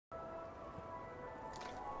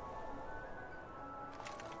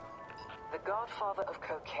godfather of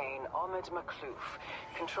cocaine, Ahmed Maklouf,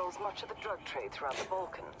 controls much of the drug trade throughout the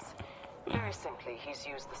Balkans. Very simply, he's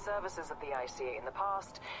used the services of the ICA in the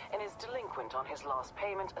past and is delinquent on his last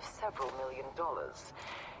payment of several $1 million.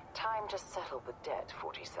 Time to settle the debt,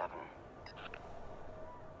 47.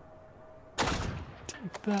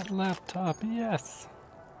 Take that laptop, yes.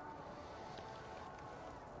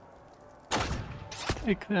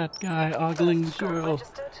 Take that guy ogling the girl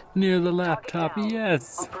near the laptop,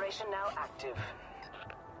 yes. Operation now active.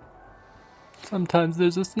 Sometimes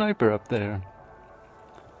there's a sniper up there.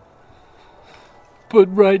 But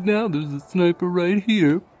right now there's a sniper right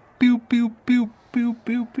here. Pew pew pew pew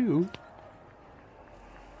pew pew.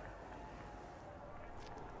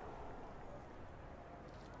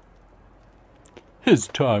 His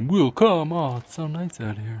time will come. Oh, it's so nice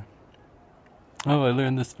out here. Oh, I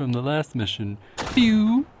learned this from the last mission.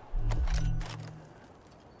 Pew!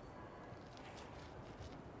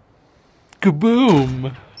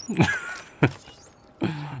 Kaboom!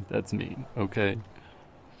 That's mean, okay.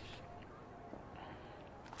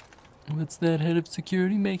 What's that head of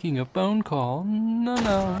security making a phone call?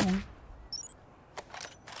 No.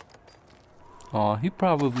 Aw, he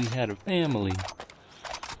probably had a family.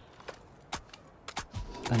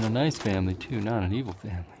 And a nice family too, not an evil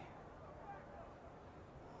family.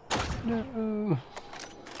 No.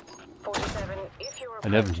 47, if your I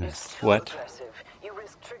never approach miss. is too What? aggressive, you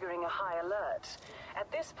risk triggering a high alert.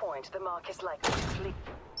 At this point, the mark is likely to flee.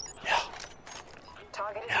 Yeah.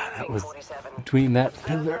 Target is That moving, was 47. between that Observe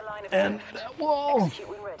pillar the line of and drift. that wall. Execute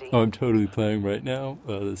when ready. Oh, I'm totally playing right now.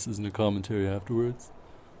 This isn't a commentary afterwards.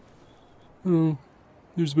 Oh,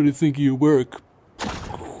 here's what I think of your work.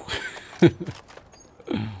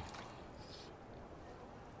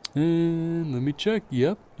 And let me check.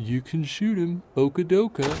 Yep, you can shoot him.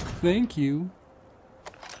 Okadoka. Thank you.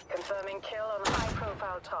 Confirming kill on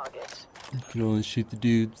high-profile target. You can only shoot the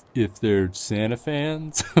dudes if they're Santa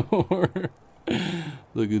fans. Or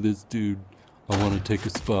look at this dude. I want to take a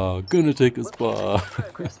spa. Gonna take a spa.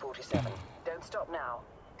 Progress, 47. Don't stop now.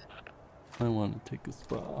 I want to take a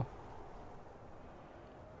spa.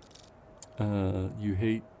 You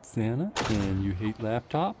hate Santa and you hate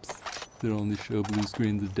laptops that only show blue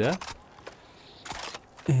screens of death.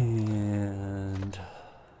 And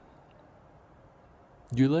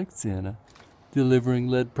you like Santa delivering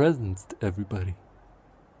lead presents to everybody.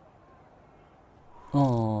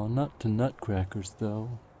 Aw, not to nutcrackers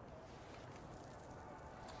though.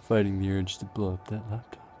 Fighting the urge to blow up that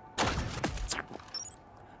laptop.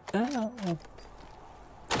 Ow!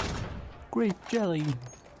 Grape jelly!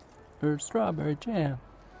 Or strawberry jam.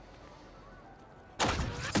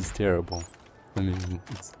 This is terrible. I mean,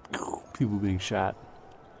 it's people being shot.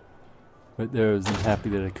 Right there I was happy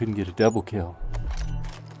that I couldn't get a double kill.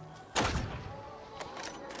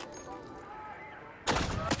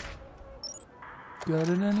 Got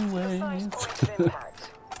it anyways.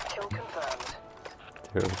 Kill confirmed.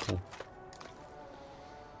 Terrible.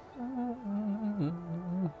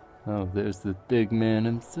 Oh, there's the big man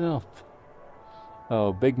himself.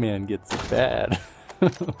 Oh, big man gets it bad.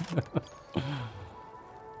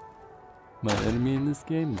 My enemy in this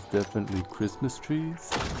game is definitely Christmas trees.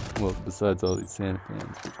 Well, besides all these Santa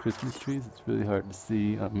fans, but Christmas trees, it's really hard to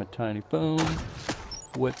see on my tiny phone.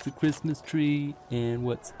 What's a Christmas tree and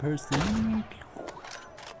what's a person?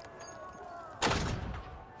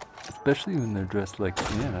 Especially when they're dressed like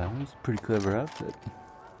Santa. It's a pretty clever outfit.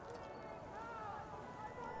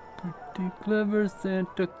 Pretty clever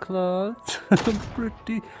Santa Claus.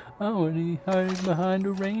 Pretty. Oh, and he hid behind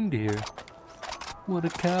a reindeer. What a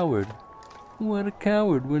coward. What a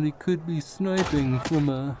coward when he could be sniping from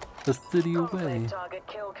a city away. Target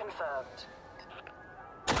kill confirmed.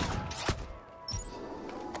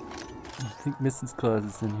 I think Mrs. Claus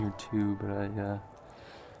is in here too, but I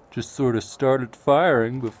just sort of started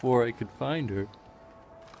firing before I could find her.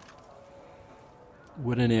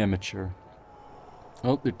 What an amateur.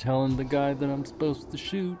 Oh, they're telling the guy that I'm supposed to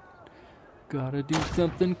shoot. Gotta do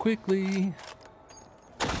something quickly.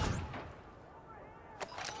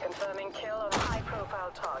 Confirming kill on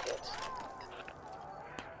high-profile target.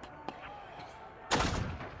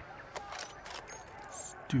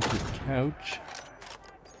 Stupid couch.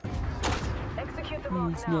 Execute the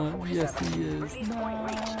mark He's now, not. 47. Yes, he is. Release point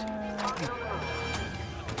reached. Target removed.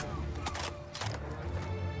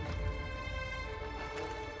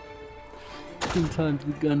 Sometimes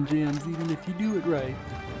the gun jams even if you do it right.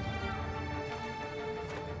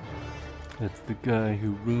 That's the guy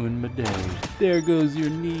who ruined my day. There goes your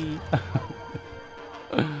knee.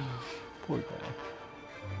 Poor guy.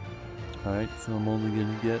 Alright, so I'm only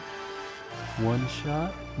gonna get one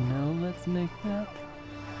shot. No, let's make that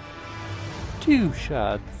 2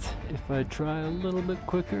 shots. If I try a little bit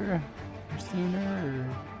quicker, or sooner,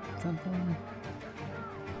 or something.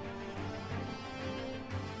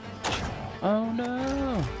 Oh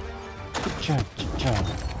no! Cha-cha-cha.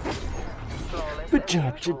 Flawless and unusual. The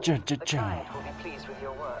Cha-cha-cha-cha-cha. client will be pleased with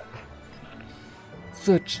your work.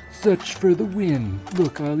 Such for the win.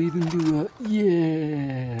 Look, I'll even do a,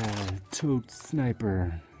 yeah, tote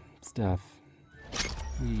sniper stuff.